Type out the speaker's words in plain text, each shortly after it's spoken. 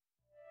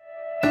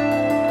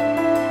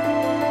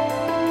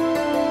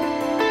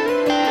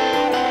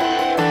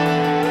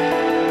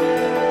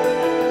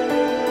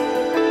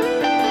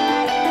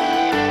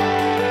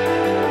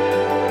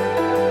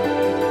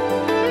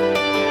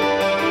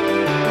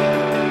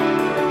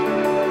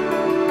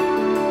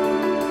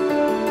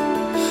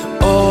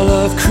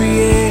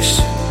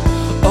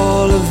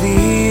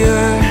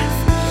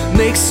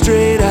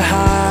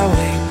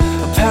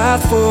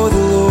for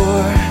the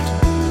Lord.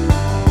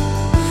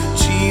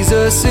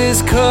 Jesus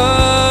is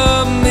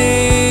coming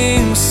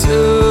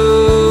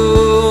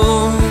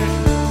soon.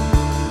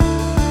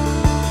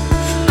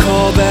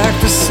 Call back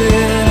the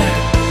sinner,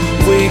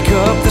 wake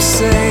up the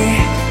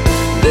saint.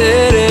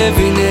 Let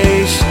every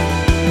nation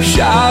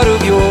shout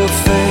of your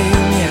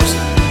fame. Yes,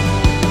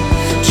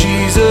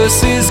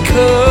 Jesus is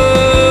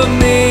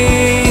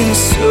coming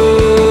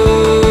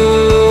soon.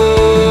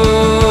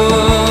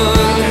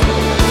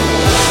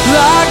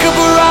 Like a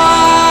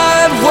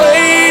bride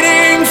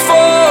waiting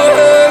for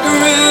her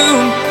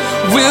groom,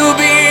 we'll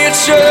be a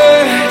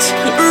church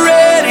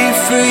ready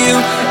for you.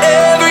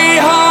 Every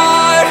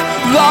heart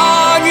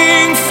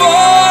longing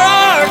for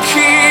our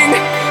King,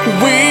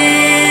 we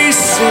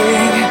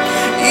sing,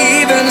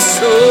 even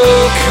so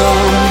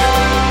come,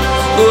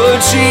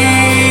 Lord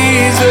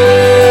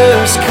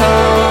Jesus,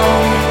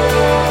 come.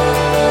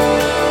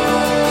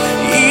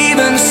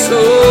 Even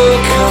so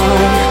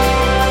come,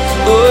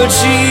 Lord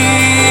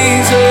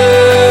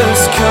Jesus,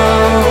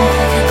 come.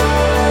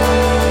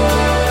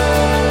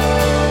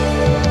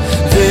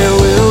 There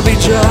will be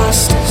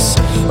justice,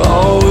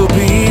 all will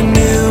be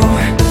new.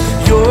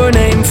 Your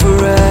name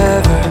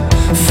forever,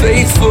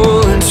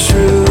 faithful and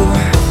true.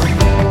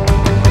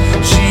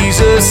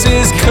 Jesus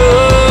is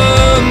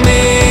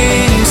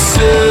coming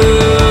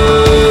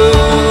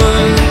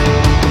soon.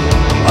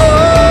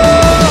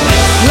 Oh,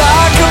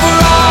 like a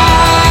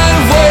bride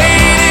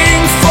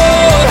waiting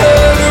for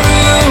her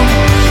groom,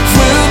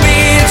 we'll be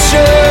a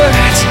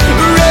church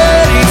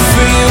ready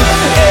for you.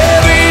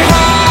 Every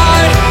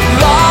heart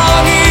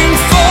longing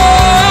for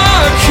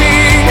our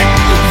King,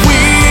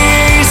 we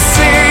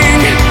sing,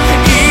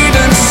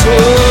 even so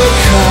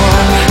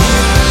come,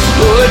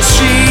 Lord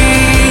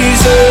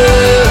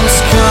Jesus,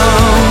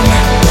 come.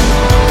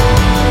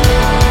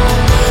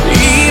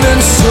 Even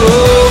so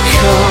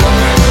come,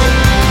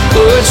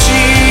 Lord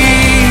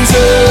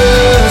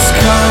Jesus,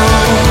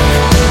 come.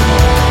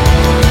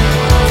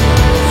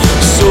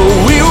 So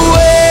we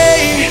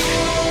wait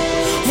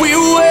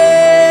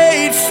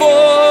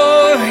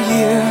for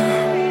you.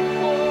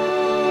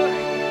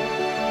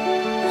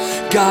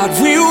 God,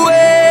 we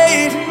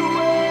wait,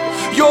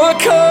 you're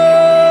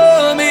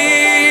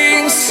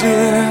coming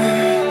soon.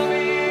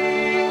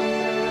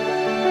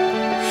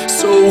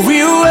 So we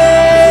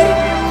wait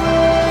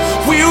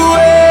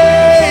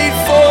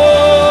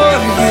for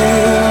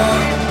you.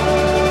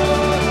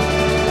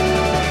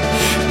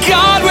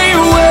 God, we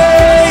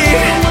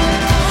wait,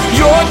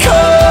 you're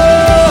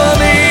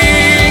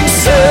coming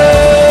soon.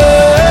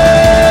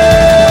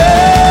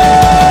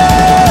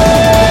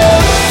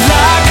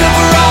 Like a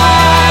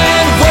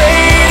bride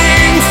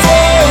waiting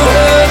for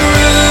her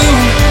groom,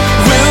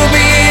 we'll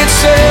be a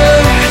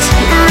church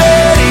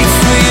ready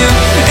for you.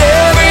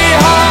 Every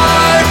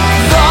heart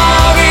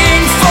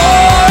longing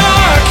for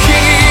our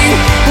King,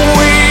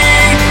 we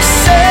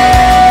sing.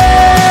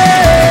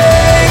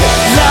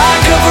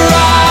 Like a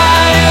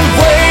bride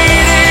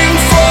waiting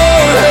for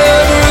her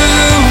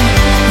groom,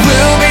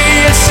 we'll be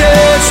a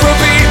church, we'll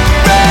be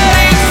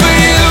ready for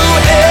you.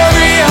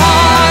 Every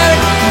heart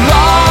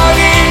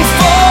longing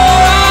for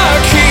our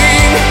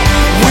King,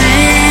 we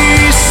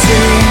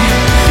sing.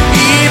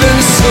 Even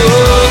so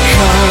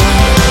come,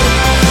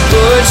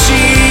 Lord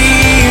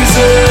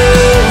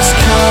Jesus,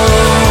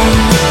 come.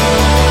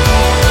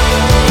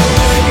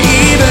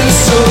 Even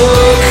so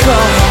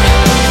come,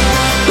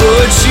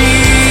 Lord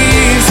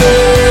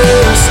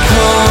Jesus,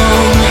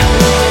 come.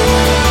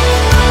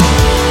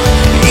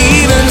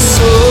 Even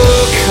so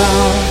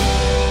come,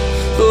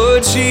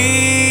 Lord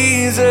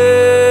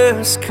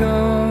Jesus,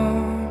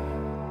 come.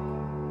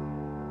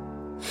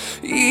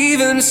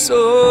 Even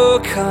so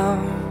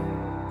come,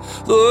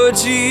 Lord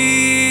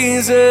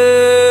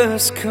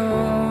Jesus,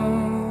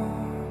 come.